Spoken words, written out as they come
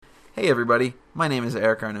Hey everybody, my name is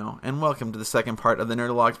Eric Arnault, and welcome to the second part of the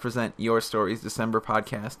Nerdologues Present Your Stories December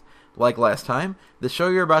podcast. Like last time, the show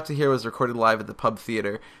you're about to hear was recorded live at the Pub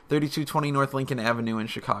Theater, 3220 North Lincoln Avenue in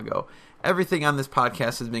Chicago. Everything on this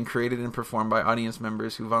podcast has been created and performed by audience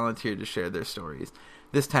members who volunteered to share their stories.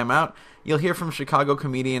 This time out, you'll hear from Chicago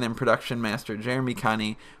comedian and production master Jeremy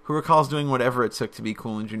Connie, who recalls doing whatever it took to be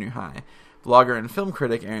cool in junior high. Blogger and film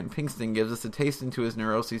critic Aaron Pinkston gives us a taste into his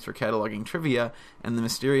neuroses for cataloging trivia, and the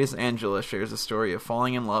mysterious Angela shares a story of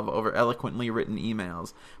falling in love over eloquently written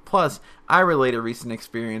emails. Plus, I relate a recent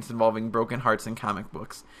experience involving broken hearts in comic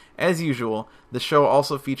books. As usual, the show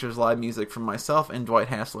also features live music from myself and Dwight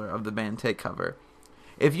Hassler of the band Take Cover.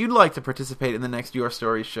 If you'd like to participate in the next Your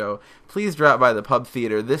Stories show, please drop by the Pub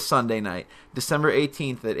Theater this Sunday night, December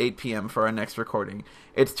 18th at 8 p.m. for our next recording.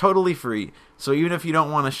 It's totally free, so even if you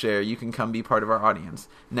don't want to share, you can come be part of our audience.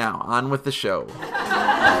 Now, on with the show.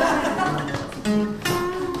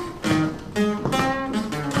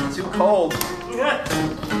 Too cold.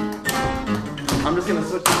 I'm just going to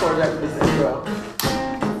switch the chord after this intro.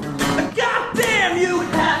 God damn you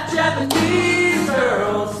half Japanese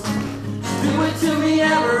girls. Do it to me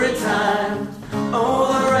every time.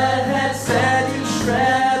 Oh, the redhead said you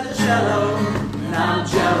shred the cello. And I'm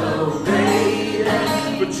jello, baby.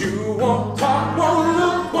 But you won't talk, won't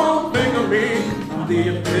look, won't think of me.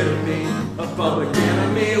 The epitome of public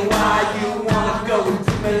enemy. Why you wanna go and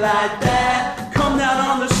do me like that? Come down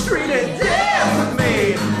on the street and dance with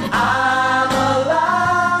me. I'm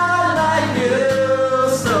alive like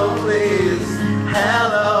you, so please,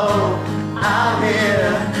 hello, I'm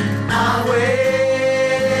here. I'm waiting.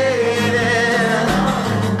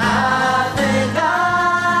 I think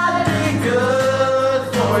I'd be good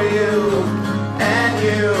for you, and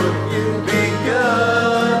you'd be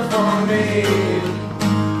good for me.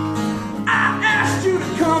 I asked you to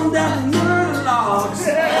come down to Nerdologues.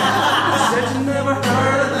 You said you never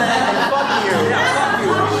heard of that. Fuck you. Yeah, fuck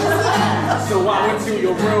you. So I went to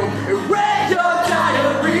your room and read your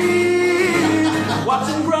diary,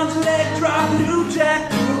 watching grunge leg drop New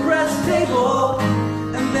Jack press table,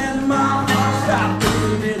 and then my heart stopped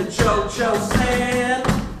doing it a cho-cho saying,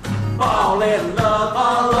 fall in love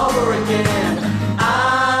all over again.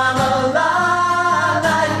 I'm alive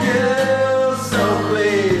like you, so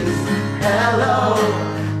please, hello,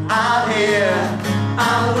 I'm here,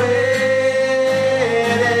 I'm waiting.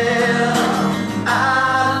 I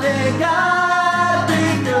think I'd be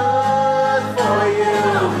good for you,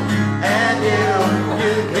 and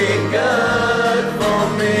you'd be good for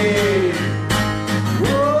me.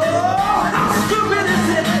 Whoa, how stupid is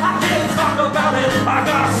it? I can't talk about it. I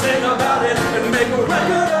gotta sing about it and make a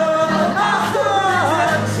record of our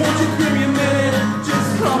fun. Won't you give me a minute? Just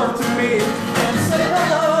come up to me and say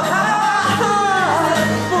hello. Hi.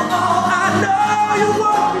 For all I know, you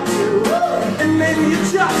want me to, and maybe you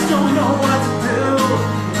just don't know what to do.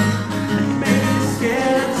 And maybe you're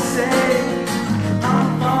scared to say I'm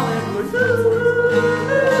falling for you.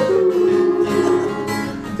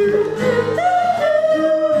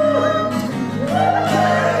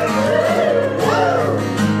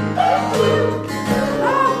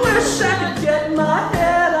 I wish I could get my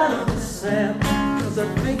head out of the sand, 'cause I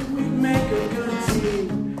think we'd make a good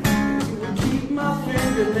team. You would keep my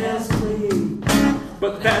fingernails clean.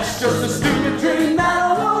 But that's just a stupid dream that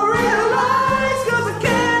I won't realize, 'cause I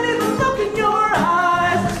can't even look in your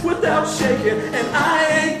eyes without shaking, and I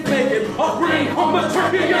ain't faking. I'll bring home a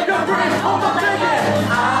turkey, you can bring home a bacon.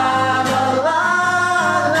 I'm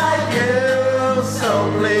alive like you, so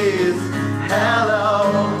please, hello,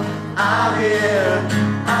 I'm here,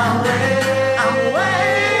 I'm waiting,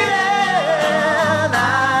 I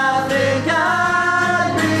think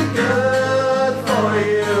I'd be good for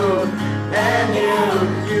you, and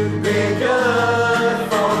you'd be good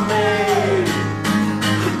for me.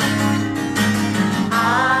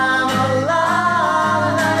 I'm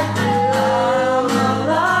alive like you, I'm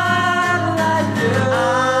alive like you,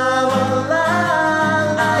 I'm alive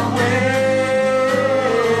like waiting.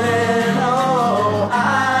 Oh, I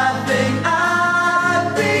think I'd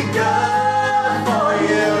be good for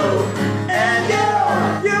you, and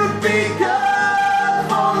you'd be good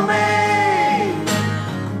for me.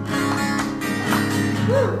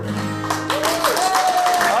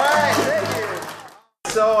 Alright, thank you.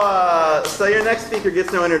 So your next speaker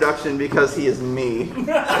gets no introduction because he is me.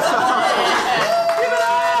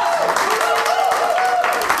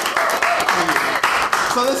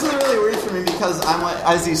 So this is really weird for me because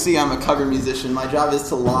as you see, I'm a cover musician. My job is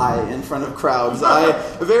to lie in front of crowds. I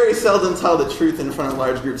very seldom tell the truth in front of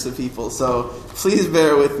large groups of people, so please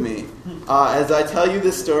bear with me as I tell you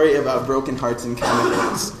this story about broken hearts in comic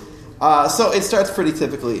books. So it starts pretty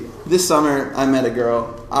typically. This summer, I met a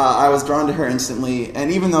girl. I was drawn to her instantly,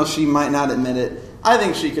 and even though she might not admit it, I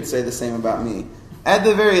think she could say the same about me. At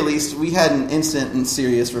the very least, we had an instant and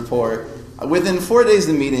serious rapport. Within 4 days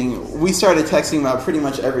of meeting, we started texting about pretty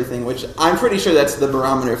much everything, which I'm pretty sure that's the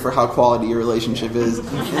barometer for how quality your relationship is. In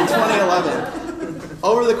 2011,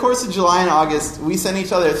 over the course of July and August, we sent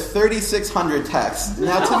each other 3,600 texts.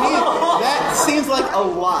 Now, to me, that seems like a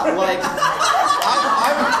lot. Like,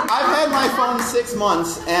 I've had my phone 6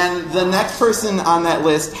 months, and the next person on that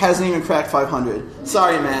list hasn't even cracked 500.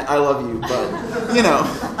 Sorry, Matt, I love you, but, you know.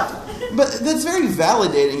 But that's very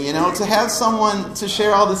validating, you know, to have someone to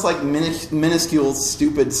share all this, like, minuscule,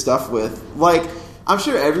 stupid stuff with. Like, I'm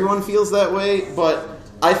sure everyone feels that way, but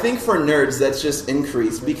I think for nerds that's just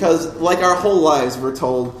increased. Because, like, our whole lives we're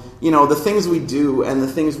told, you know, the things we do and the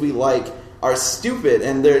things we like are stupid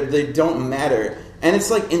and they don't matter. And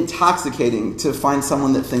it's, like, intoxicating to find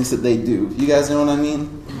someone that thinks that they do. You guys know what I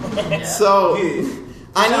mean? So,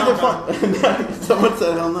 I need to point... Someone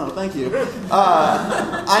said, hell no, thank you.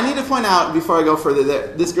 I need to point out, before I go further,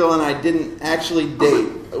 that this girl and I didn't actually date.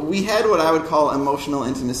 We had what I would call emotional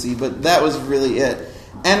intimacy, but that was really it.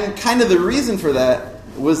 And kind of the reason for that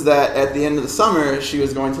was that at the end of the summer, she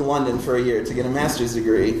was going to London for a year to get a master's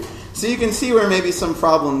degree. So you can see where maybe some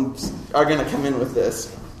problems are going to come in with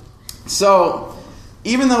this. So,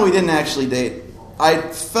 even though we didn't actually date,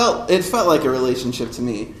 it felt like a relationship to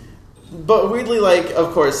me. But weirdly, like,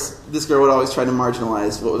 of course, this girl would always try to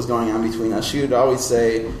marginalize what was going on between us. She would always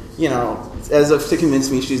say, you know, as if to convince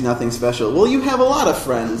me she's nothing special. Well, you have a lot of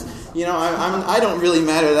friends. You know, I don't really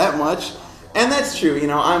matter that much. And that's true, you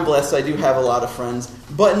know, I'm blessed, I do have a lot of friends.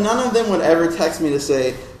 But none of them would ever text me to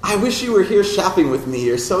say, I wish you were here shopping with me,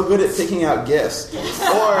 you're so good at picking out gifts.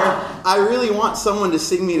 Or, I really want someone to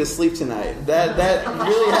sing me to sleep tonight. That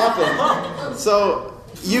really happened. So,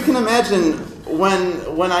 you can imagine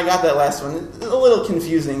when I got that last one, a little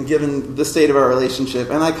confusing given the state of our relationship.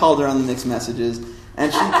 And I called her on the mixed messages,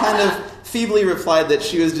 and she kind of feebly replied that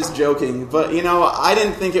she was just joking. But, you know, I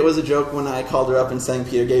didn't think it was a joke when I called her up and sang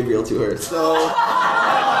Peter Gabriel to her. So,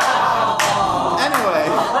 anyway,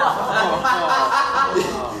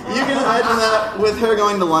 you can imagine that with her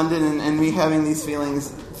going to London and me having these feelings,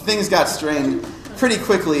 things got strained pretty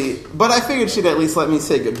quickly. But I figured she'd at least let me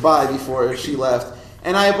say goodbye before she left.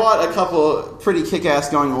 And I bought a couple pretty kick-ass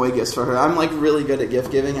going-away gifts for her. I'm, like, really good at gift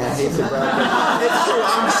giving. I hate to brag. It's true.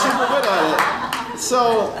 I'm super good at it.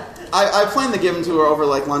 So I planned to give them to her over,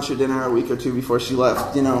 like, lunch or dinner a week or two before she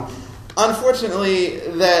left, you know. Unfortunately,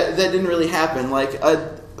 that didn't really happen. Like,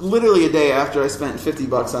 literally a day after I spent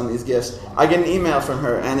 $50 on these gifts, I get an email from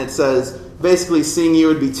her, and it says, basically, seeing you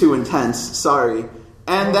would be too intense. Sorry.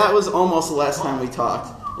 And that was almost the last time we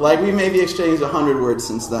talked. Like, we maybe exchanged 100 words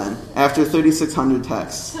since then, after 3,600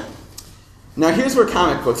 texts. Now, here's where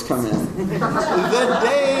comic books come in. The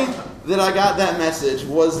day that I got that message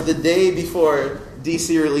was the day before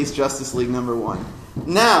DC released Justice League #1.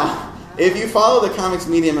 Now, if you follow the comics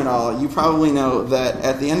medium at all, you probably know that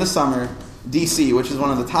at the end of summer, DC, which is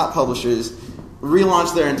one of the top publishers,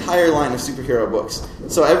 relaunched their entire line of superhero books.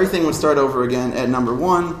 So everything would start over again at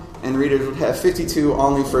 #1, and readers would have 52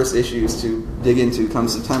 all-new first issues to dig into come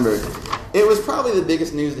September. It was probably the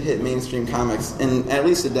biggest news to hit mainstream comics in at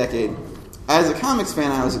least a decade. As a comics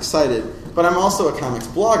fan, I was excited, but I'm also a comics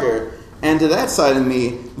blogger, and to that side of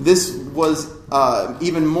me, this was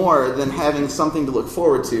even more than having something to look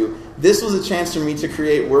forward to. This was a chance for me to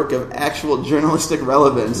create work of actual journalistic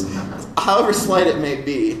relevance, however slight it may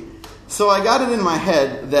be. So I got it in my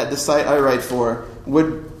head that the site I write for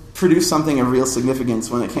would produce something of real significance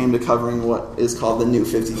when it came to covering what is called the New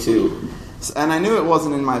 52. And I knew it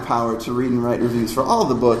wasn't in my power to read and write reviews for all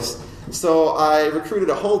the books, so I recruited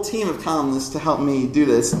a whole team of columnists to help me do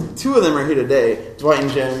this. 2 of them are here today, Dwight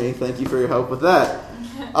and Jeremy. Thank you for your help with that.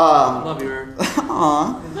 Love you.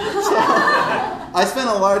 Aw. So, I spent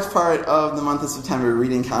a large part of the month of September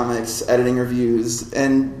reading comics, editing reviews,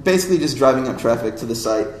 and basically just driving up traffic to the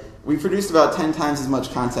site. We produced about 10 times as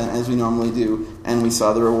much content as we normally do, and we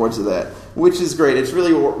saw the rewards of that, which is great. It's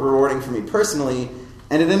really rewarding for me personally,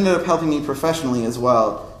 and it ended up helping me professionally as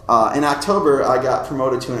well. In October, I got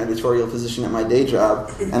promoted to an editorial position at my day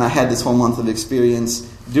job, and I had this whole month of experience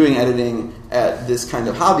doing editing at this kind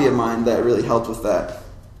of hobby of mine that really helped with that.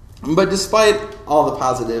 But despite all the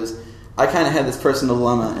positives, I kind of had this personal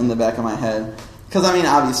dilemma in the back of my head. Because, I mean,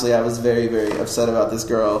 obviously I was very, very upset about this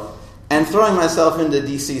girl. And throwing myself into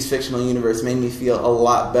DC's fictional universe made me feel a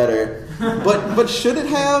lot better. But should it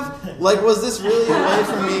have? Like, was this really a way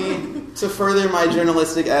for me to further my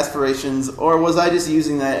journalistic aspirations? Or was I just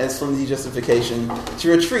using that as flimsy justification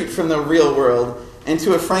to retreat from the real world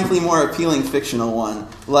into a frankly more appealing fictional one,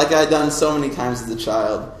 like I'd done so many times as a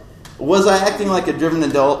child? Was I acting like a driven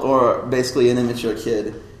adult or basically an immature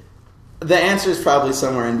kid? The answer is probably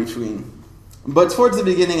somewhere in between. But towards the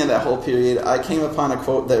beginning of that whole period, I came upon a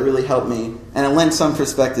quote that really helped me, and it lent some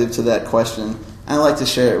perspective to that question, and I'd like to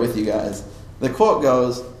share it with you guys. The quote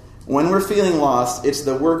goes, "When we're feeling lost, it's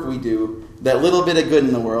the work we do, that little bit of good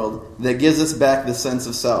in the world, that gives us back the sense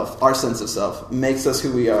of self, our sense of self, makes us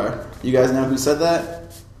who we are." You guys know who said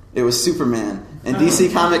that? It was Superman, in DC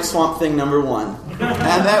Comics Swamp Thing #1.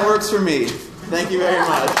 And that works for me. Thank you very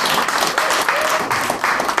much.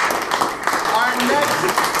 Our next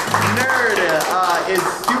nerd is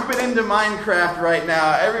stupid into Minecraft right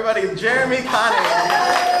now. Everybody, Jeremy Conning.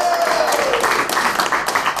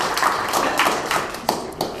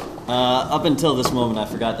 Up until this moment, I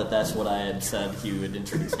forgot that that's what I had said he would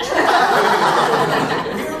introduce me. We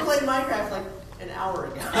were playing Minecraft like an hour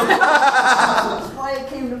ago. That's why it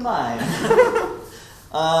came to mind.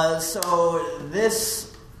 So this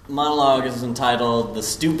monologue is entitled "The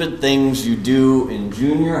Stupid Things You Do in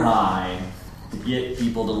Junior High to Get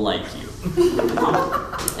People to Like You."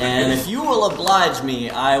 And if you will oblige me,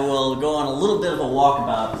 I will go on a little bit of a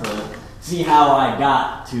walkabout to see how I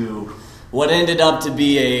got to what ended up to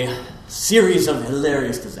be a series of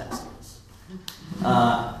hilarious disasters.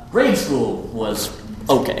 Grade school was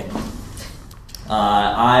okay.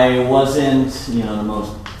 I wasn't, the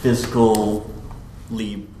most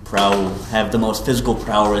have the most physical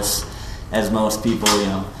prowess as most people,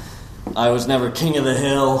 I was never king of the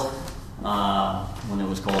hill when it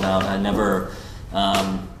was cold out. I never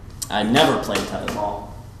played tetherball.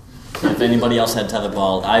 If anybody else had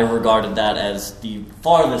tetherball, I regarded that as the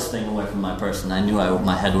farthest thing away from my person. I knew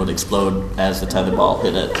my head would explode as the tetherball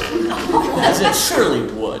hit it, as it surely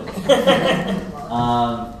would.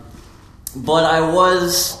 But I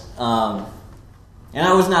was, and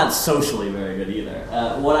I was not socially very good either.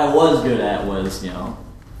 What I was good at was,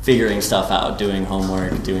 figuring stuff out, doing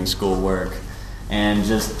homework, doing schoolwork, and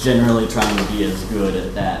just generally trying to be as good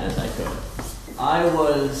at that as I could. I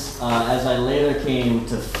was, as I later came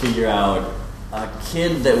to figure out, a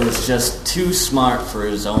kid that was just too smart for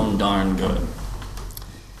his own darn good.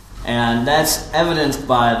 And that's evidenced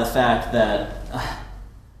by the fact that...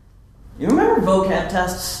 you remember vocab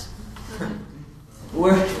tests?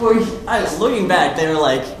 Looking back, they were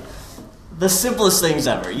like the simplest things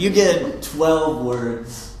ever. You get 12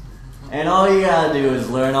 words, and all you gotta do is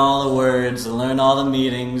learn all the words and learn all the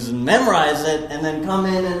meanings and memorize it, and then come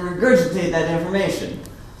in and regurgitate that information.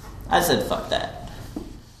 I said, fuck that.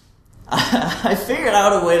 I figured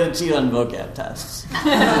out a way to cheat on vocab tests.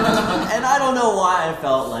 And I don't know why I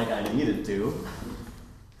felt like I needed to.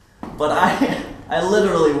 But I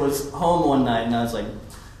literally was home one night and I was like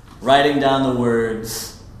writing down the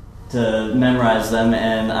words to memorize them,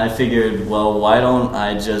 and I figured, well, why don't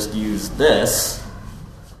I just use this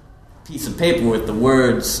piece of paper with the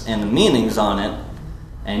words and the meanings on it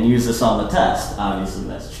and use this on the test? Obviously,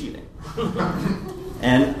 that's cheating.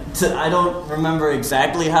 And I don't remember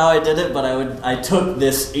exactly how I did it, but I took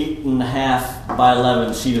this 8.5 by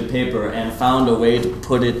 11 sheet of paper and found a way to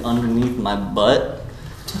put it underneath my butt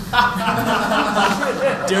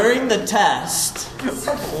during the test,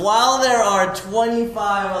 while there are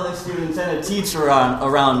 25 other students and a teacher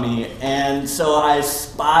around me, and so I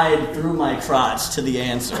spied through my crotch to the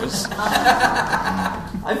answers.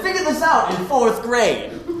 I figured this out in 4th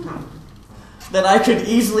grade, that I could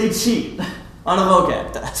easily cheat on a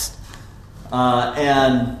vocab test.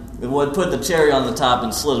 And what put the cherry on the top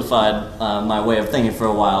and solidified my way of thinking for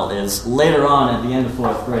a while is later on at the end of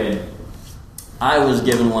 4th grade, I was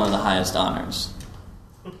given one of the highest honors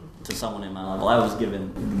to someone in my level. I was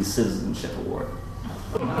given the Citizenship Award.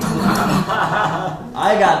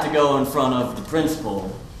 I got to go in front of the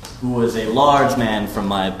principal, who was a large man from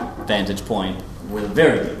my vantage point, with a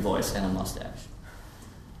very deep voice and a mustache.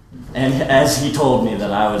 And as he told me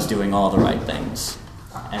that I was doing all the right things,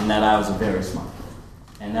 and that I was a very smart kid,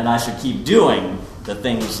 and that I should keep doing the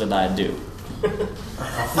things that I do.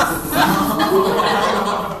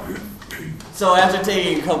 So after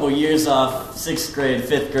taking a couple years off, 6th grade,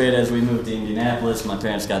 5th grade, as we moved to Indianapolis, my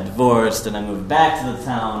parents got divorced, and I moved back to the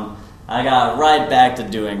town. I got right back to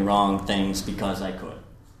doing wrong things because I could.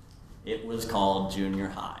 It was called junior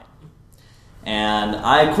high. And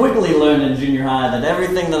I quickly learned in junior high that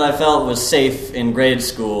everything that I felt was safe in grade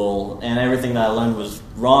school, and everything that I learned was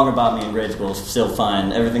wrong about me in grade school is still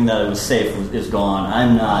fine. Everything that was safe is gone.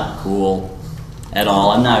 I'm not cool at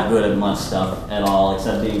all. I'm not good at much stuff at all,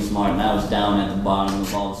 except being smart, and I was down at the bottom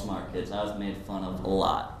of all the smart kids. I was made fun of a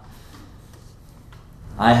lot.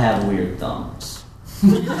 I have weird thumbs. I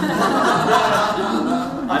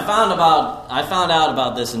found out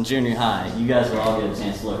about this in junior high. You guys will all get a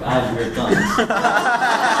chance to look. I have weird thumbs.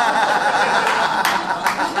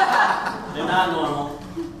 They're not normal.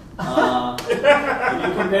 If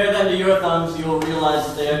you compare them to your thumbs, you will realize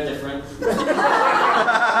that they are different.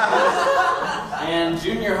 And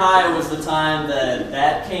junior high was the time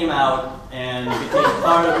that came out and became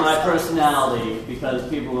part of my personality because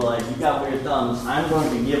people were like, you got weird thumbs, I'm going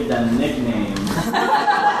to give them nicknames in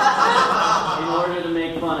order to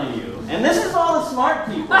make fun of you. And this is all the smart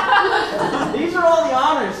people. These are all the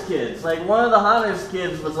honors kids. Like, one of the honors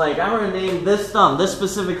kids was like, I'm going to name this thumb, this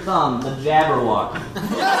specific thumb, the Jabberwocky.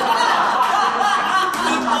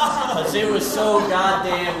 Because it was so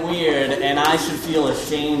goddamn weird, and I should feel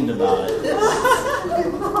ashamed about it.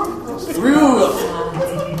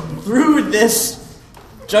 Through this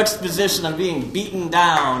juxtaposition of being beaten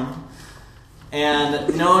down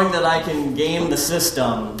and knowing that I can game the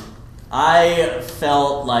system, I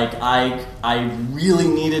felt like I really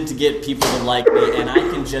needed to get people to like me, and I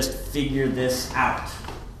can just figure this out.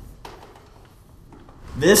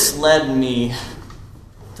 This led me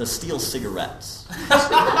to steal cigarettes.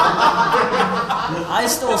 I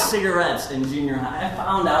stole cigarettes in junior high. I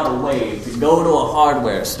found out a way to go to a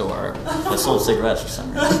hardware store that sold cigarettes for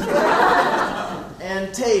some reason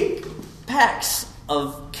and take packs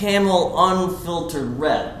of Camel unfiltered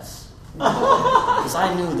Reds because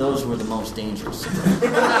I knew those were the most dangerous cigarettes.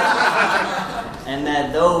 And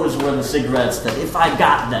that those were the cigarettes that if I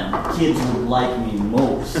got them, kids would like me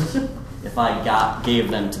most if I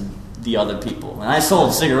gave them to the other people. And I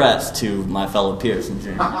sold cigarettes to my fellow peers in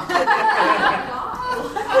junior high.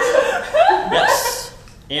 Yes.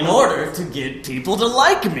 In order to get people to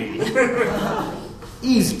like me.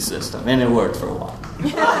 Easy system, and it worked for a while.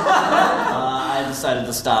 I decided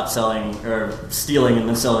to stop stealing and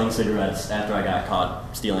then selling cigarettes after I got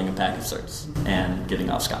caught stealing a pack of certs and getting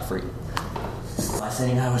off scot-free. By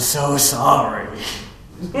saying I was so sorry.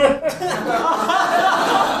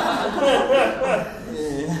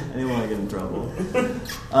 I didn't want to get in trouble.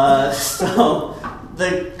 So,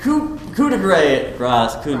 the coup de grace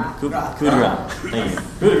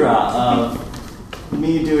of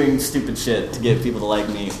me doing stupid shit to get people to like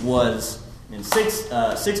me was in sixth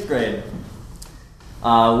grade.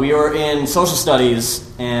 We were in social studies,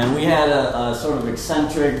 and we had a sort of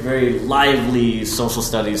eccentric, very lively social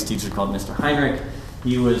studies teacher called Mr. Heinrich.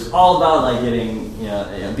 He was all about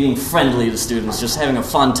being friendly to students, just having a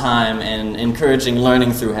fun time and encouraging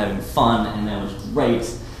learning through having fun, and that was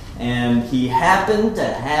great. And he happened to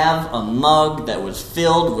have a mug that was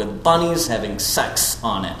filled with bunnies having sex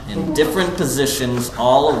on it in different positions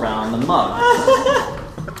all around the mug.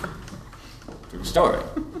 True story.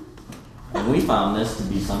 And we found this to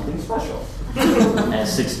be something special,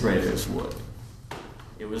 as sixth graders would.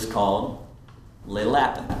 It was called Le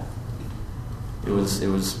Lapin. It was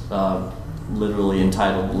literally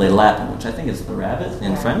entitled Le Lapin, which I think is the rabbit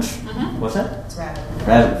in French. Mm-hmm. What's that? It's rabbit.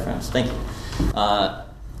 Rabbit in French. Thank you.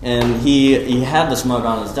 And he had this mug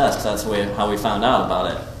on his desk. That's how we found out about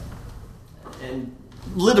it. And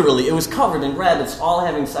literally, it was covered in rabbits all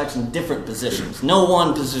having sex in different positions. No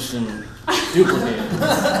one position duplicated.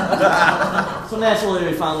 So naturally,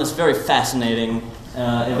 we found this very fascinating.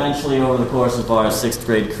 Eventually, over the course of our sixth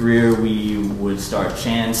grade career, we would start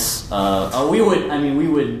chants. We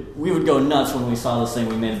would go nuts when we saw this thing.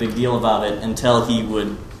 We made a big deal about it until he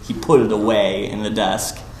put it away in the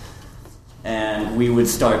desk, and we would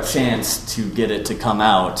start chants to get it to come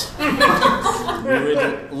out. We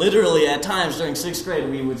would literally, at times during sixth grade,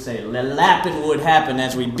 we would say, "Le Lapin would happen"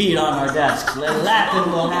 as we beat on our desks. "Le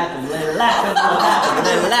Lapin will happen. Le Lapin will happen.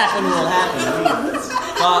 Le Lapin will happen." We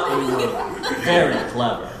thought we were very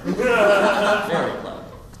clever. Very clever.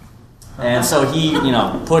 And so he,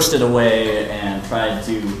 pushed it away and tried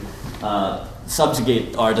to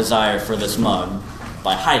subjugate our desire for this mug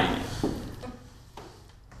by hiding it.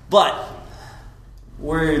 But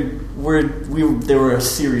there were a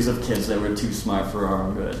series of kids that were too smart for our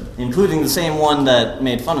own good, including the same one that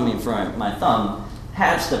made fun of me for my thumb,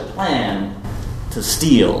 hatched a plan to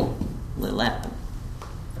steal Le Lapin.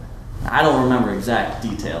 I don't remember exact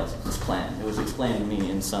details of this plan. It was explained to me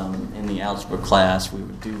in the algebra class. We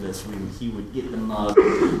would do this. He would get the mug.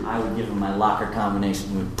 I would give him my locker combination.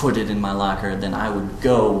 He would put it in my locker. Then I would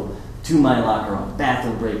go to my locker on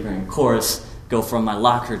bathroom break during chorus, go from my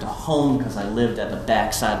locker to home because I lived at the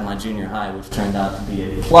back side of my junior high, which turned out to be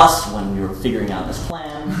a plus when we were figuring out this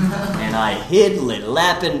plan. And I hid Le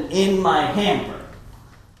Lapin in my hamper.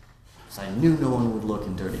 I knew no one would look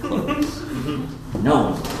in dirty clothes. No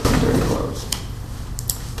one would look in dirty clothes.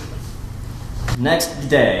 Next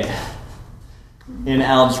day, in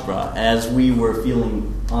algebra, as we were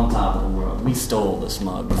feeling on top of the world, we stole this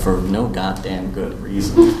mug for no goddamn good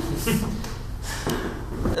reason.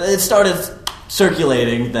 It started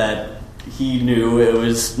circulating that he knew it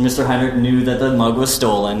was, Mr. Heinrich knew that the mug was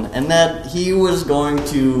stolen, and that he was going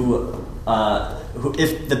to,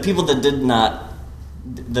 if the people that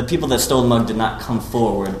stole the mug did not come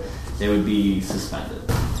forward, they would be suspended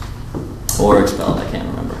or expelled. I can't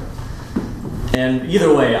remember. And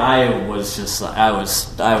either way, I was this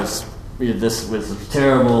was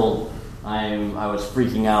terrible. I was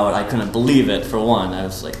freaking out. I couldn't believe it, for one. I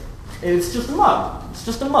was like, it's just a mug. It's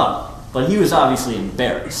just a mug. But he was obviously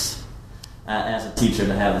embarrassed as a teacher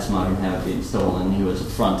to have this mug and have it being stolen. He was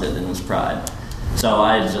affronted in his pride. So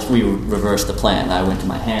we reversed the plan. I went to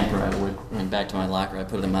my hamper. I went back to my locker. I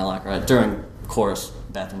put it in my locker during chorus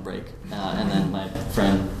bathroom break. And then my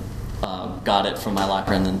friend got it from my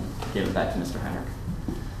locker and then gave it back to Mr. Heinrich.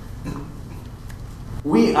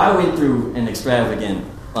 I went through an extravagant,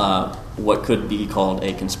 what could be called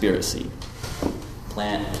a conspiracy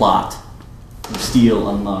plot to steal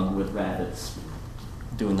a mug with rabbits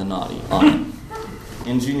doing the naughty on it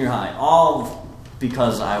in junior high, all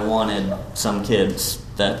because I wanted some kids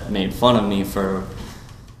that made fun of me for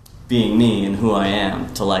being me and who I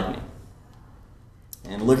am to like me.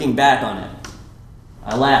 And looking back on it,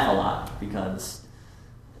 I laugh a lot because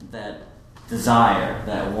that desire,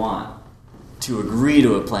 that want to agree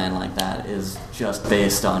to a plan like that is just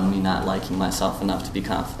based on me not liking myself enough to be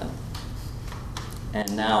confident.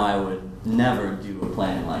 And now I would never do a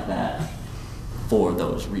plan like that for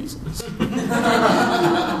those reasons.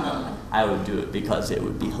 I would do it because it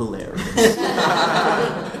would be hilarious.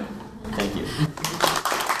 Thank you.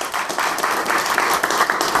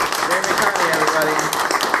 Jeremy Carney, everybody.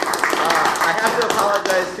 I have to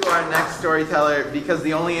apologize to our next storyteller because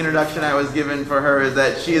the only introduction I was given for her is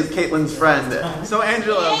that she is Caitlin's friend. So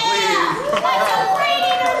Angela, please. That's a great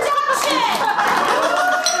introduction!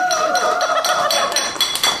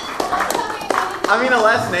 I mean, a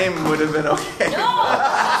last name would have been okay. No!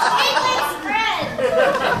 Caitlin's friend!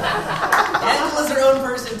 Angela's her own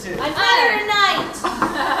person, too. I'm better tonight!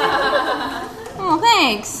 Oh,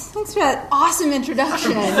 thanks. Thanks for that awesome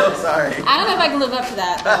introduction. I'm so sorry. I don't know if I can live up to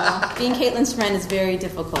that, though. Being Caitlin's friend is very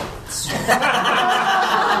difficult. I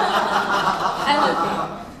love you.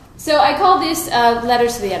 So I call this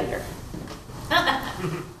Letters to the Editor.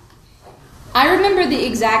 I remember the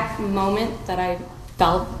exact moment that I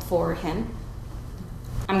felt for him.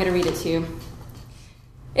 I'm going to read it to you.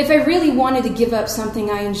 If I really wanted to give up something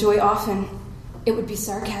I enjoy often, it would be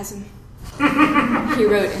sarcasm. He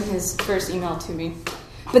wrote in his first email to me.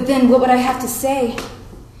 But then what would I have to say?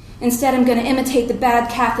 Instead, I'm going to imitate the bad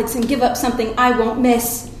Catholics and give up something I won't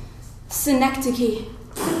miss. Synecdoche.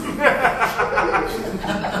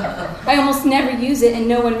 I almost never use it and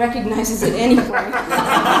no one recognizes it anyway.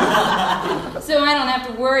 So I don't have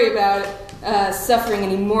to worry about suffering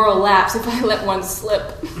any moral lapse if I let one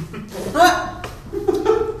slip.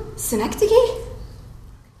 Synecdoche?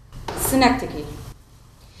 Synecdoche.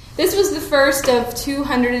 This was the first of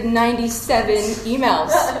 297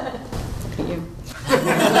 emails. Look at you.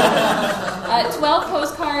 12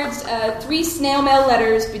 postcards, 3 snail mail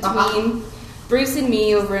letters between Bruce and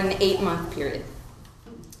me over an 8-month period.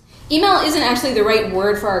 Email isn't actually the right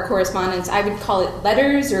word for our correspondence. I would call it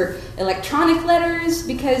letters or electronic letters,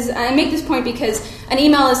 because I make this point because an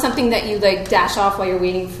email is something that you dash off while you're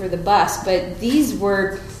waiting for the bus, but these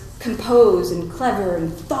were composed and clever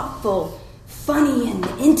and thoughtful, funny and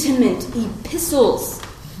intimate epistles.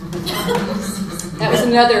 That was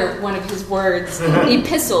another one of his words.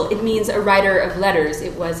 Epistle, it means a writer of letters.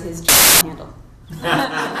 It was his handle.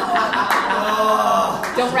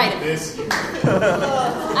 Don't write it.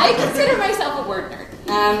 I consider myself a word nerd.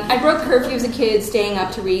 I broke curfew as a kid, staying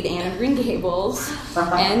up to read Anne of Green Gables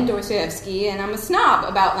and Dostoevsky, and I'm a snob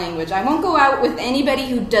about language. I won't go out with anybody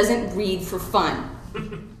who doesn't read for fun.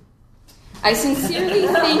 I sincerely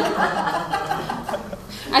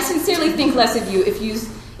think less of you if you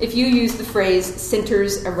use the phrase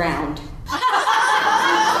 "centers around."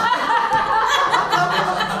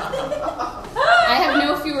 I have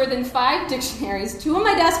no fewer than 5 dictionaries, 2 on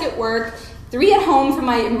my desk at work, 3 at home for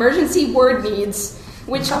my emergency word needs,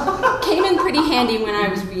 which came in pretty handy when I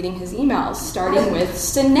was reading his emails, starting with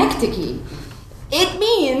synecdoche. It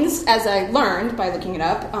means, as I learned by looking it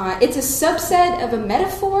up, it's a subset of a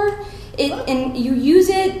metaphor. And you use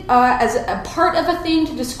it as a part of a thing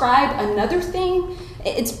to describe another thing.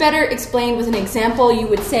 It's better explained with an example. You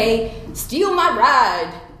would say, steal my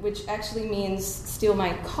ride, which actually means steal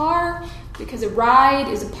my car, because a ride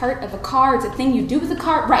is a part of a car. It's a thing you do with a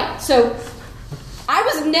car. Right. So I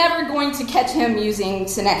was never going to catch him using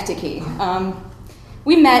synecdoche.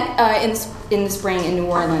 We met in the spring in New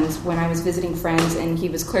Orleans when I was visiting friends, and he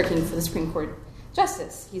was clerking for the Supreme Court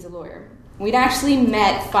Justice. He's a lawyer. We'd actually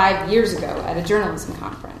met 5 years ago at a journalism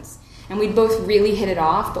conference, and we'd both really hit it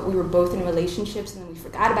off, but we were both in relationships, and then we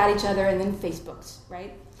forgot about each other, and then Facebooked,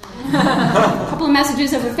 right? A couple of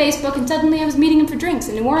messages over Facebook, and suddenly I was meeting him for drinks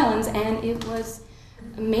in New Orleans, and it was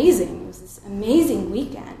amazing. It was this amazing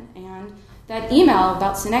weekend, and that email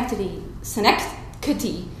about synecdoche,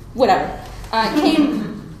 whatever,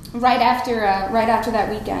 came right after that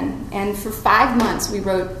weekend. And for 5 months, we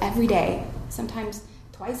wrote every day, sometimes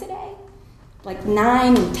twice a day, like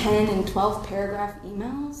 9 and 10 and 12 paragraph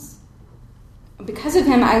emails. Because of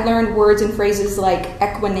him, I learned words and phrases like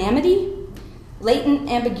equanimity, latent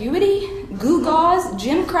ambiguity, gewgaws,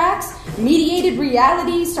 gimcracks, mediated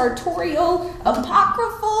reality, sartorial,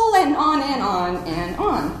 apocryphal, and on and on and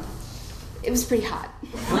on. It was pretty hot.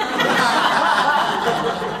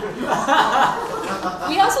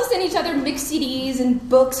 We also sent each other mixed CDs and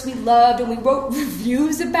books we loved, and we wrote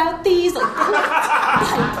reviews about these, like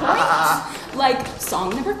points, like song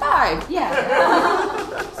number 5. Yeah.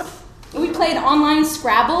 We played online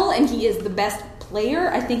Scrabble, and he is the best player.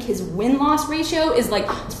 I think his win-loss ratio is like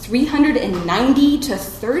 390 to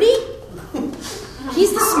 30.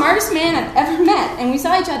 He's the smartest man I've ever met, and we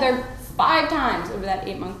saw each other 5 times over that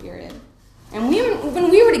 8-month period. And when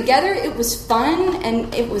we were together, it was fun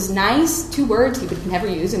and it was nice. 2 words he would never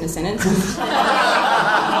use in a sentence.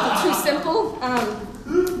 Too simple.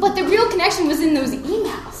 But the real connection was in those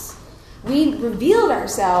emails. We revealed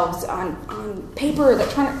ourselves on paper,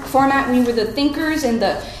 electronic format. We were the thinkers and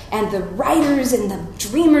the writers and the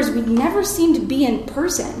dreamers. We never seemed to be in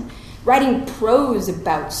person, writing prose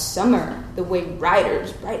about summer the way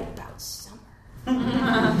writers write about summer.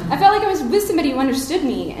 I felt like I was with somebody who understood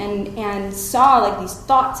me and saw like these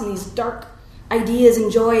thoughts and these dark ideas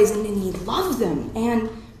and joys, and he loved them. And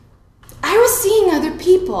I was seeing other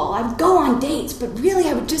people. I would go on dates, but really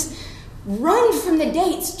I would just run from the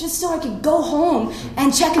dates just so I could go home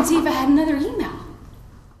and check and see if I had another email.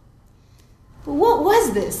 But what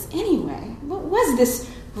was this anyway? What was this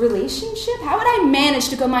relationship? How would I manage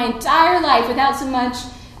to go my entire life without so much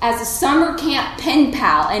as a summer camp pen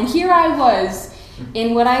pal? And here I was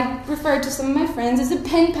in what I referred to some of my friends as a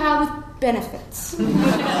pen pal with benefits.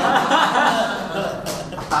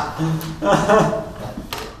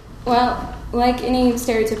 Well, like any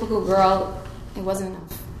stereotypical girl, it wasn't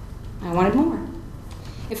enough. I wanted more.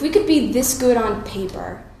 If we could be this good on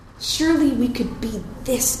paper, surely we could be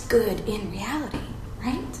this good in reality,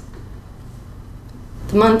 right?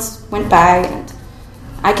 The months went by, and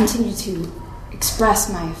I continued to express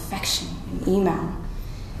my affection in email.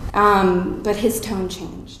 But his tone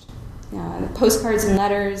changed. The postcards and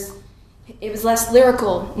letters, it was less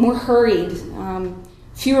lyrical, more hurried,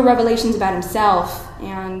 fewer revelations about himself,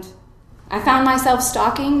 and I found myself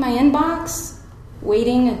stalking my inbox,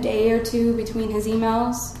 waiting a day or 2 between his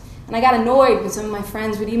emails, and I got annoyed when some of my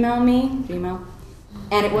friends would email me,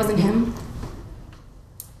 and it wasn't him.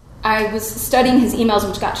 I was studying his emails,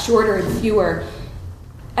 which got shorter and fewer.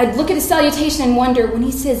 I'd look at his salutation and wonder, when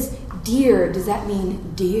he says dear, does that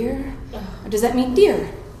mean dear? Or does that mean dear?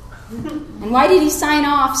 And why did he sign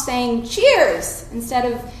off saying cheers instead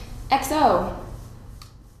of XO?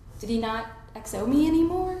 Did he not XO me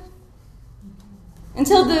anymore?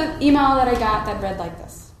 Until the email that I got that read like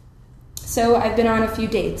this. So I've been on a few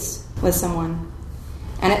dates with someone,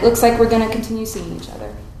 and it looks like we're going to continue seeing each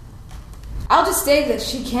other. I'll just say that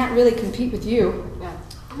she can't really compete with you. Yeah.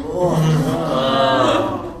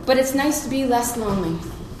 But it's nice to be less lonely.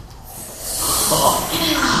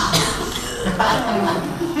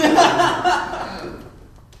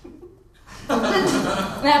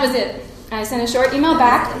 That was it. I sent a short email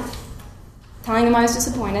back telling him I was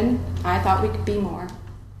disappointed. I thought we could be more.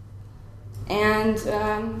 And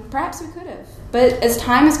perhaps we could have. But as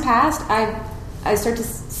time has passed, I start to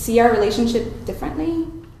see our relationship differently.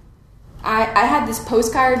 I had this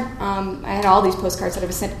postcard. I had all these postcards that I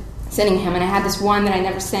was sending him, and I had this one that I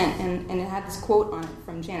never sent, and it had this quote on it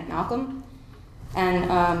from Janet Malcolm. And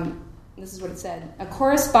this is what it said. A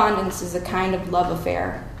correspondence is a kind of love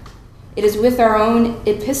affair. It is with our own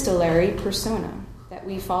epistolary persona that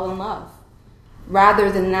we fall in love,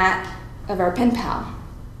 rather than that of our pen pal.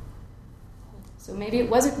 So maybe it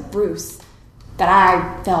wasn't Bruce that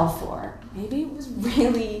I fell for. Maybe it was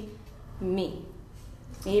really me.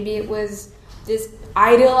 Maybe it was this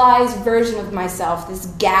idealized version of myself, this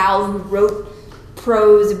gal who wrote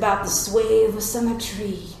prose about the sway of a summer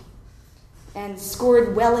tree and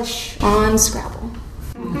scored wellish on Scrabble.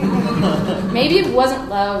 Maybe it wasn't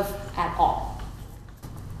love at all.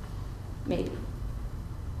 Maybe.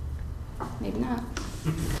 Maybe not.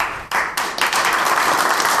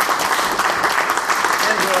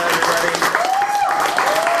 Angela, everybody.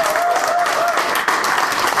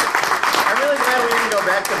 I'm really glad we didn't go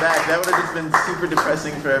back to back. That would have just been super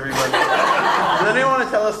depressing for everybody. Does anyone want to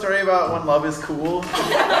tell a story about when love is cool?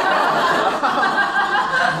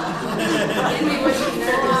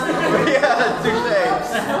 Yeah, touche.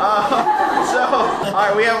 All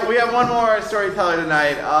right, we have one more storyteller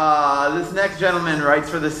tonight. This next gentleman writes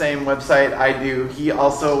for the same website I do. He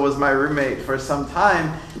also was my roommate for some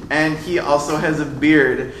time, and he also has a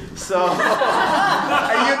beard. So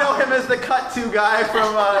you know him as the Cut To guy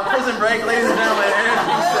from Prison Break, ladies and gentlemen. Aaron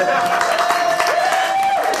Houston.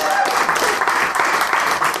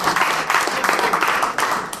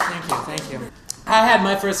 Thank you. I had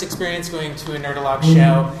my first experience going to a Nerdalog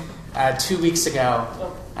show 2 weeks ago,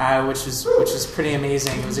 which was pretty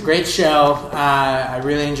amazing. It was a great show. I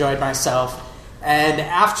really enjoyed myself. And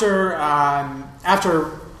after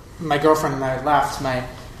my girlfriend and I left, my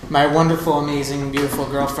wonderful, amazing, beautiful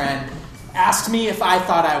girlfriend asked me if I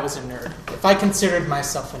thought I was a nerd, if I considered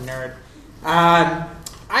myself a nerd.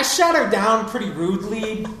 I shut her down pretty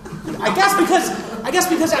rudely. I guess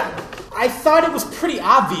because I thought it was pretty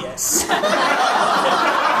obvious.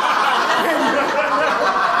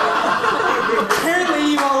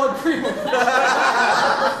 Apparently you all agree with that.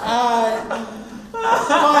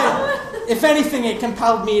 But if anything, it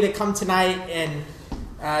compelled me to come tonight and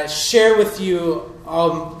share with you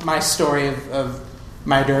all my story of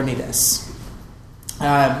my nerdiness.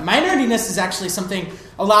 My nerdiness is actually something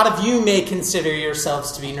a lot of you may consider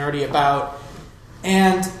yourselves to be nerdy about.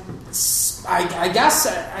 And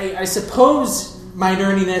I suppose my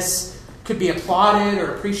nerdiness could be applauded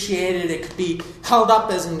or appreciated. It could be held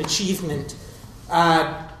up as an achievement.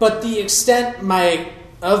 But the extent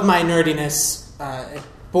of my nerdiness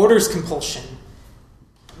borders compulsion.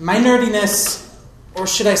 My nerdiness, or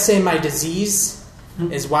should I say my disease,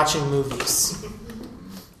 is watching movies.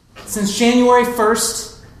 Since January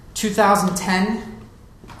 1st, 2010,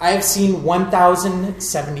 I have seen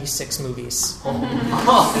 1,076 movies.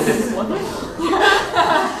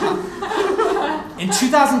 In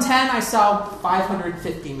 2010, I saw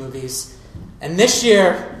 550 movies. And this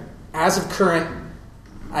year, as of current,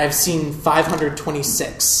 I have seen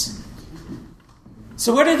 526.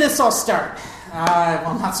 So where did this all start?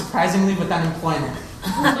 Well, not surprisingly, with unemployment.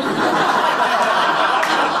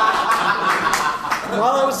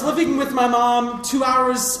 While I was living with my mom 2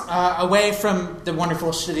 hours away from the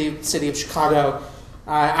wonderful city of Chicago,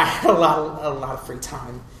 I had a lot of free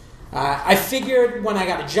time. I figured when I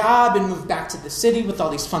got a job and moved back to the city with all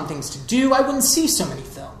these fun things to do, I wouldn't see so many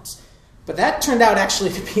films. But that turned out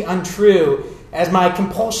actually to be untrue, as my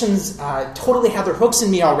compulsions totally had their hooks in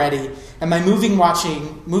me already, and my movie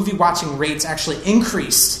watching rates actually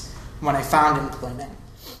increased when I found employment.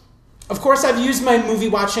 Of course, I've used my movie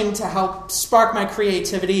watching to help spark my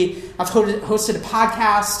creativity. I've hosted a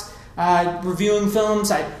podcast reviewing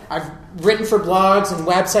films. I've written for blogs and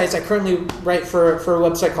websites. I currently write for a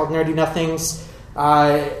website called Nerdy Nothings.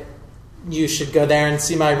 You should go there and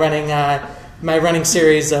see my running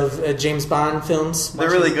series of James Bond films. They're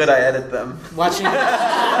really good. I edit them. Watching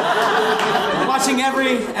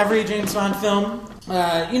every James Bond film.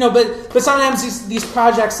 But sometimes these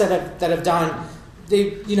projects that I've done,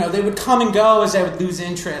 they would come and go as I would lose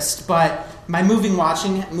interest, but my movie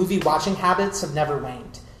watching habits have never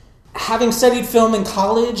waned. Having studied film in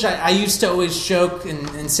college, I used to always joke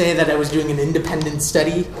and say that I was doing an independent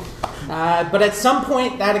study, but at some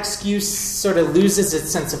point that excuse sort of loses its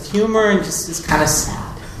sense of humor and just is kind of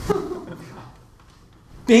sad.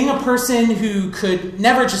 Being a person who could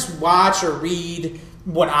never just watch or read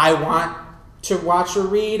what I want to watch or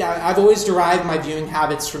read, I've always derived my viewing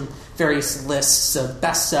habits from various lists of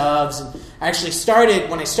best ofs. And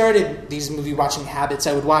when I started these movie watching habits,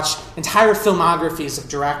 I would watch entire filmographies of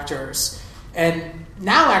directors. And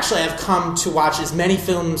now actually I've come to watch as many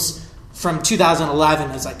films from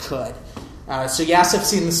 2011 as I could. So yes, I've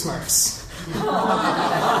seen The Smurfs.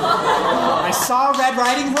 I saw Red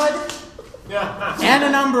Riding Hood and a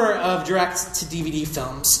number of direct-to-DVD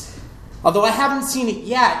films. Although I haven't seen it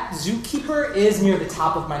yet, Zookeeper is near the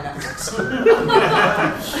top of my Netflix.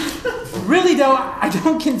 Really, though, I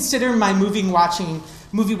don't consider my movie watching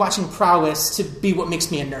prowess to be what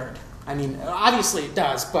makes me a nerd. I mean, obviously it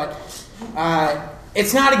does, but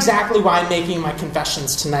it's not exactly why I'm making my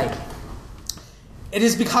confessions tonight. It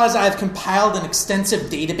is because I've compiled an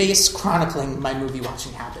extensive database chronicling my movie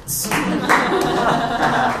watching habits.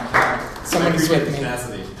 Somebody's with me.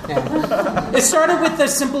 Yeah. It started with a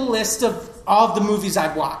simple list of all of the movies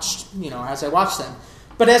I've watched, as I watched them.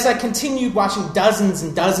 But as I continued watching dozens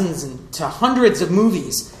and dozens and to hundreds of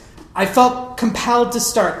movies, I felt compelled to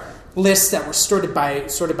start lists that were sorted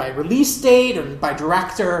by release date or by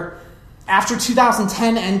director. After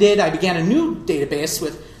 2010 ended, I began a new database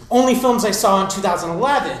with only films I saw in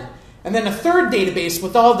 2011, and then a third database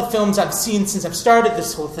with all the films I've seen since I've started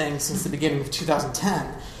this whole thing, since the beginning of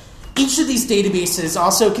 2010. Each of these databases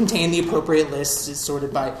also contain the appropriate lists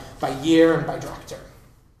sorted by year and by director.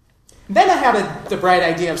 Then I had the bright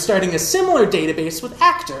idea of starting a similar database with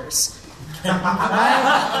actors.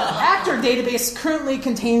 My actor database currently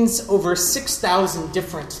contains over 6,000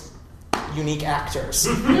 different unique actors.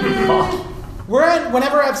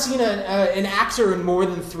 Whenever I've seen an actor in more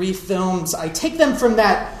than 3 films, I take them from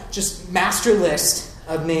that just master list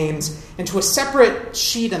of names into a separate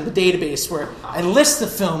sheet on the database where I list the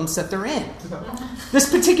films that they're in. This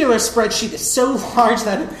particular spreadsheet is so large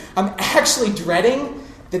that I'm actually dreading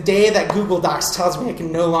the day that Google Docs tells me I can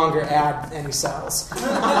no longer add any cells.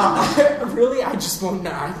 Really, I just won't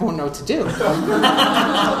know. I won't know what to do. But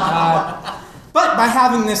by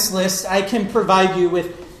having this list, I can provide you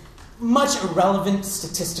with much irrelevant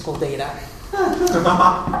statistical data.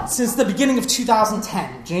 Since the beginning of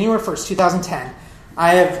 2010, January 1st, 2010,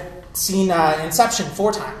 I have seen Inception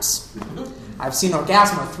 4 times. I've seen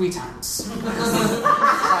Orgasmo 3 times.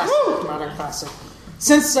 Modern classic.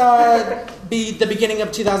 Since the beginning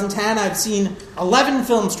of 2010, I've seen 11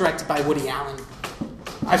 films directed by Woody Allen.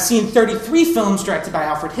 I've seen 33 films directed by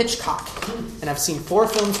Alfred Hitchcock. And I've seen 4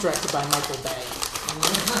 films directed by Michael Bay.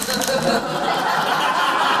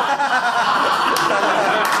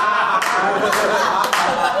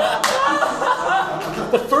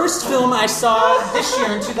 The first film I saw this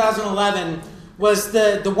year in 2011 was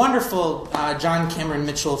the wonderful John Cameron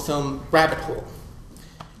Mitchell film Rabbit Hole.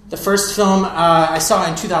 The first film I saw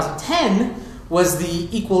in 2010 was the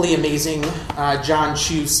equally amazing John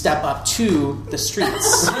Chu Step Up 2, The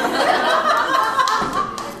Streets.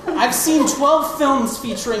 I've seen 12 films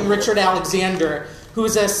featuring Richard Alexander, who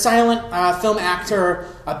is a silent film actor,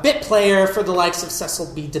 a bit player for the likes of Cecil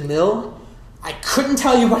B. DeMille. I couldn't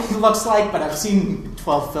tell you what he looks like, but I've seen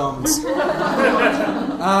 12 films.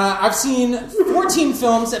 I've seen 14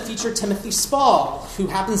 films that feature Timothy Spall, who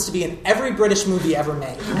happens to be in every British movie ever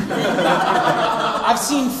made. I've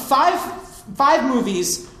seen five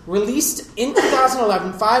movies released in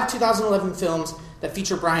 2011, 5 2011 films that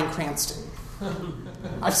feature Bryan Cranston.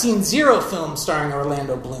 I've seen 0 films starring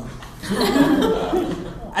Orlando Bloom.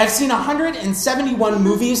 I've seen 171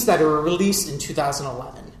 movies that are released in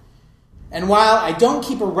 2011. And while I don't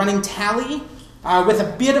keep a running tally, with a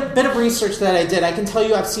bit of research that I did, I can tell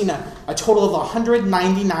you I've seen a total of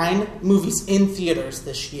 199 movies in theaters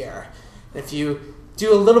this year. If you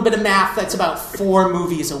do a little bit of math, that's about 4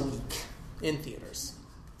 movies a week in theaters.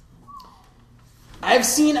 I've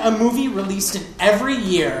seen a movie released in every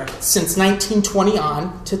year since 1920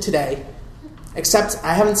 on to today, except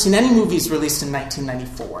I haven't seen any movies released in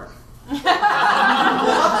 1994.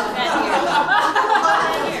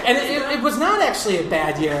 And it was not actually a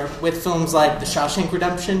bad year, with films like The Shawshank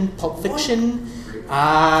Redemption, Pulp Fiction,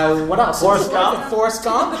 what else? Forrest Gump. Forrest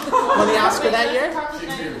Gump won the Oscar that year.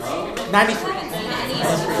 93.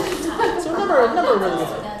 So a number of really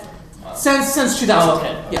good. Since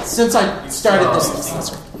 2010. Yes, since I started this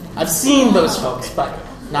list. I've seen those films, but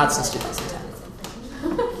not since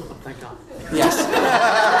 2010. Thank God. Yes.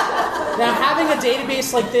 Now, having a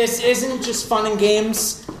database like this isn't just fun and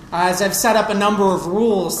games, as I've set up a number of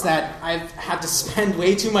rules that I've had to spend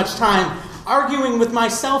way too much time arguing with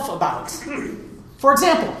myself about. For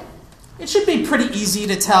example, it should be pretty easy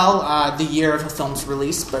to tell the year of a film's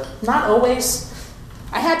release, but not always.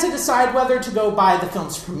 I had to decide whether to go by the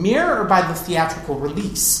film's premiere or by the theatrical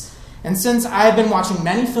release. And since I've been watching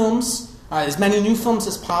many films, as many new films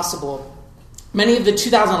as possible, many of the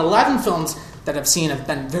 2011 films that I've seen have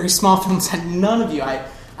been very small films that none of you, I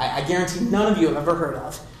guarantee none of you have ever heard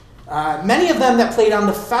of. Many of them that played on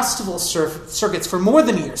the festival circuits for more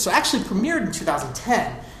than a year, so actually premiered in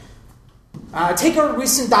 2010. Take a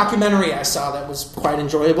recent documentary I saw that was quite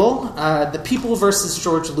enjoyable, The People vs.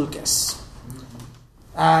 George Lucas.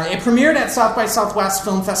 It premiered at South by Southwest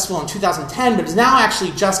Film Festival in 2010, but is now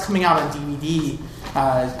actually just coming out on DVD.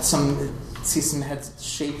 See some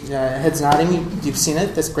heads nodding. You've seen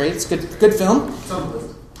it. That's great. It's good film.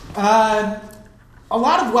 A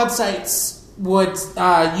lot of websites would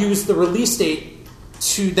use the release date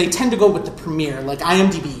they tend to go with the premiere, like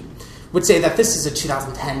IMDb would say that this is a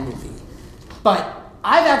 2010 movie. But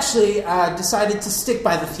I've actually decided to stick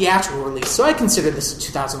by the theatrical release, so I consider this a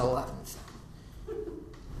 2011 film.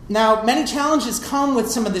 Now, many challenges come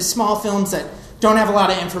with some of the small films that don't have a lot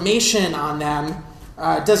of information on them.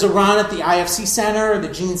 Does a run at the IFC Center or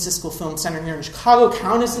the Gene Siskel Film Center here in Chicago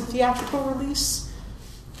count as a theatrical release?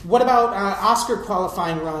 What about Oscar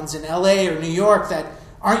qualifying runs in LA or New York that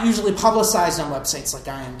aren't usually publicized on websites like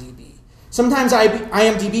IMDb? Sometimes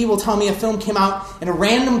IMDb will tell me a film came out in a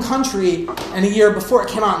random country and a year before it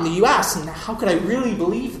came out in the US, and how could I really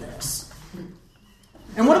believe this?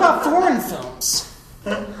 And what about foreign films?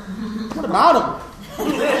 What about them?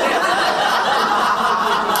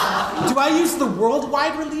 Do I use the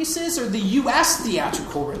worldwide releases or the US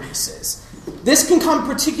theatrical releases? This can come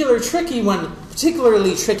particularly tricky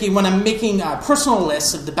when I'm making personal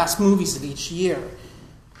lists of the best movies of each year.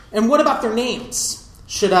 And what about their names?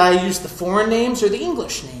 Should I use the foreign names or the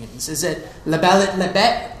English names? Is it La Belle et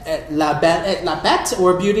La Bête,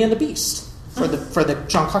 or Beauty and the Beast for the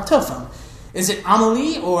Jean Cocteau film? Is it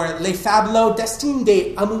Amélie or Les Fabulosos Destins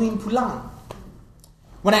d'Amélie Poulain?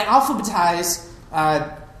 When I alphabetize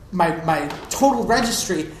my total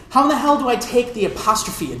registry, how in the hell do I take the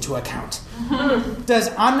apostrophe into account? Does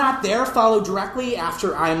I'm Not There follow directly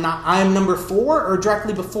after I am number 4 or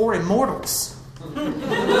directly before Immortals?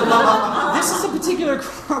 This is a particular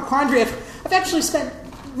quandary I've actually spent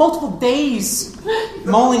multiple days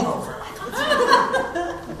mulling over.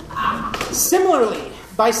 Similarly,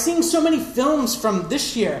 by seeing so many films from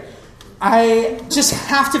this year, I just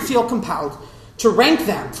have to feel compelled to rank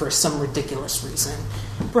them for some ridiculous reason.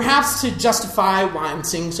 Perhaps to justify why I'm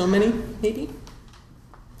seeing so many, maybe.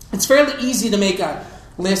 It's fairly easy to make a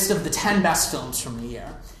list of the 10 best films from the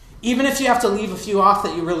year. Even if you have to leave a few off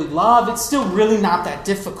that you really love, it's still really not that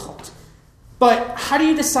difficult. But how do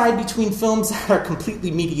you decide between films that are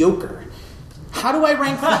completely mediocre? How do I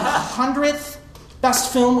rank the 100th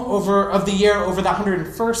best film of the year over the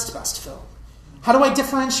 101st best film? How do I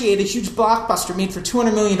differentiate a huge blockbuster made for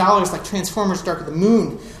 $200 million like Transformers Dark of the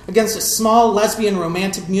Moon against a small lesbian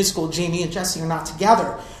romantic musical, Jamie and Jesse Are Not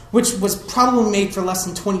Together, which was probably made for less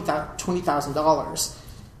than $20,000?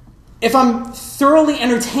 If I'm thoroughly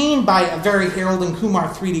entertained by a very Harold and Kumar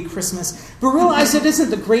 3D Christmas, but realize it isn't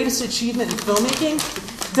the greatest achievement in filmmaking,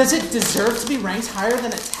 does it deserve to be ranked higher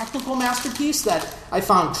than a technical masterpiece that I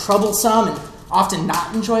found troublesome and often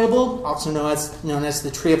not enjoyable, also known as The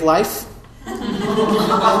Tree of Life?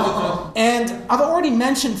 And I've already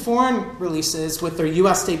mentioned foreign releases with their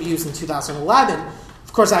US debuts in 2011.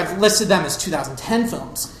 Of course, I've listed them as 2010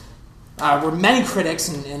 films, where many critics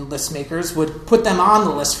and list makers would put them on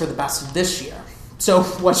the list for the best of this year. So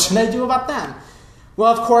what should I do about them?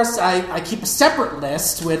 Well, of course, I keep a separate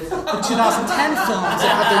list with the 2010 films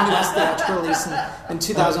that had their US theatrical release in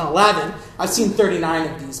 2011. I've seen 39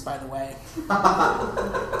 of these, by the way.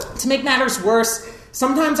 To make matters worse,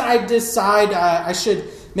 sometimes I decide I should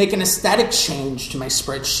make an aesthetic change to my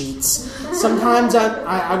spreadsheets. Sometimes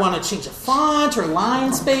I want to change a font or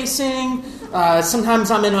line spacing. Sometimes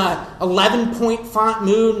I'm in a 11-point font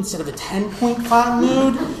mood instead of a 10-point font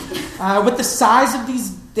mood. With the size of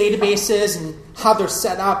these databases and how they're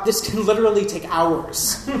set up, this can literally take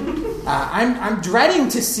hours. I'm dreading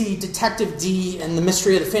to see Detective D and the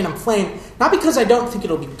Mystery of the Phantom Flame, not because I don't think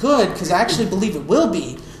it'll be good, because I actually believe it will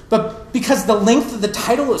be, but because the length of the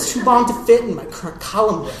title is too long to fit in my current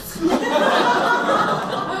column width.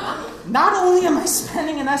 Not only am I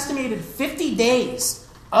spending an estimated 50 days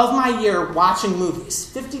of my year watching movies,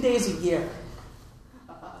 50 days a year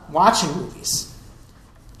watching movies,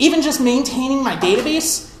 even just maintaining my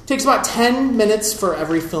database takes about 10 minutes for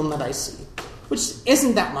every film that I see, which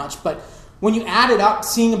isn't that much, but when you add it up,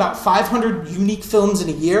 seeing about 500 unique films in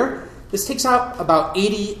a year, this takes out about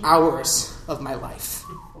 80 hours of my life.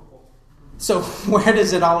 So where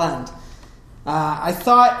does it all end? I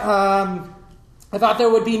thought there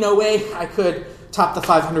would be no way I could top the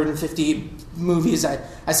 550 movies I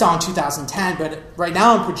saw in 2010, but right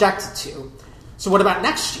now I'm projected to. So what about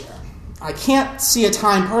next year? I can't see a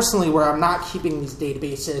time personally where I'm not keeping these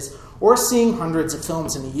databases or seeing hundreds of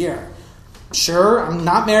films in a year. Sure, I'm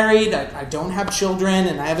not married, I don't have children,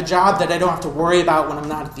 and I have a job that I don't have to worry about when I'm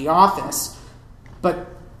not at the office. But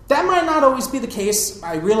that might not always be the case,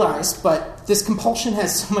 I realize, but this compulsion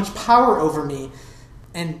has so much power over me.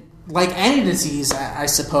 And like any disease, I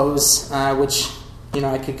suppose, which,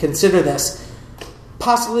 I could consider this,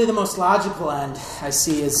 possibly the most logical end I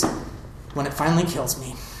see is when it finally kills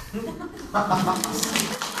me. Aaron Kingston,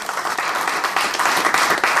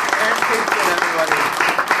 everybody.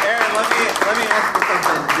 Aaron, let me ask you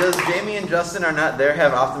something. Does Jamie and Justin Are Not There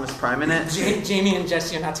have Optimus Prime in it? Jamie and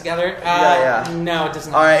Jesse Are Not Together? Yeah. No, it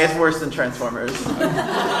doesn't. All right, it's worse than Transformers.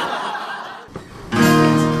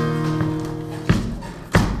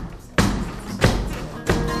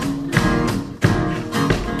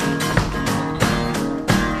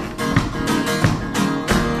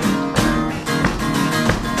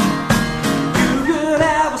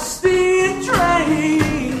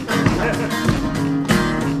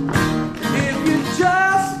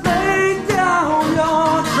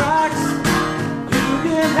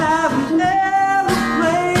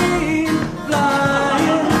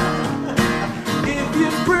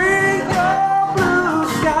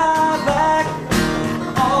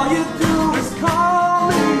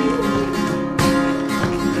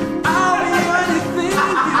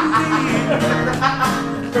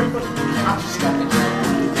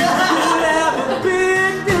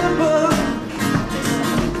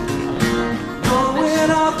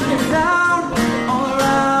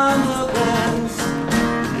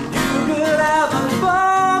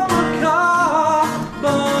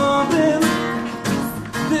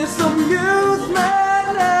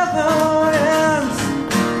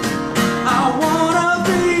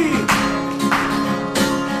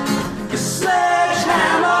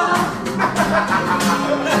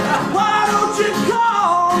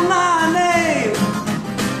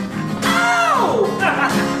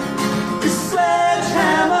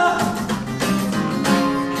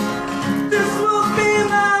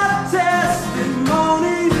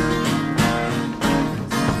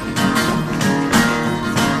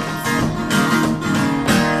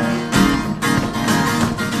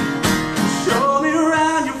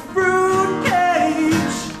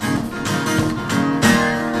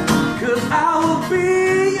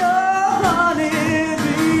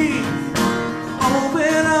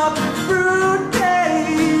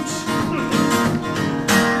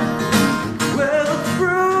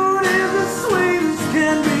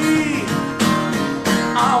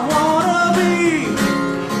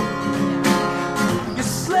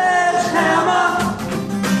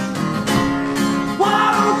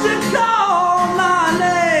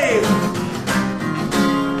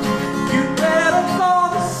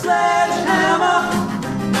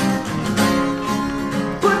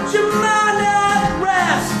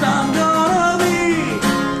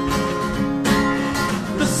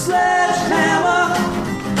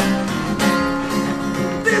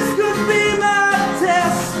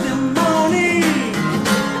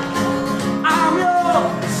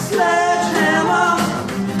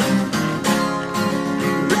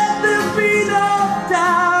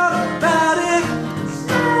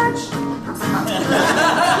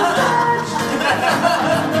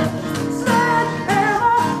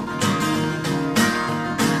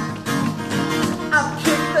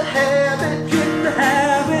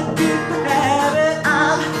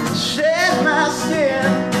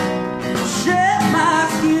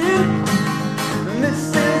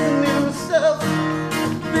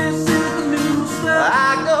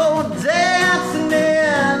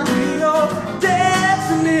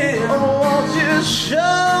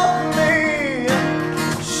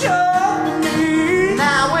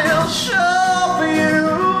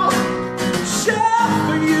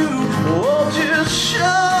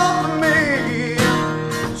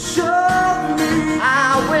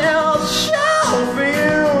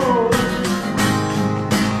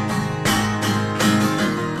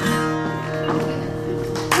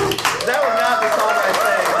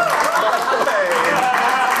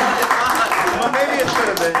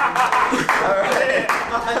 today.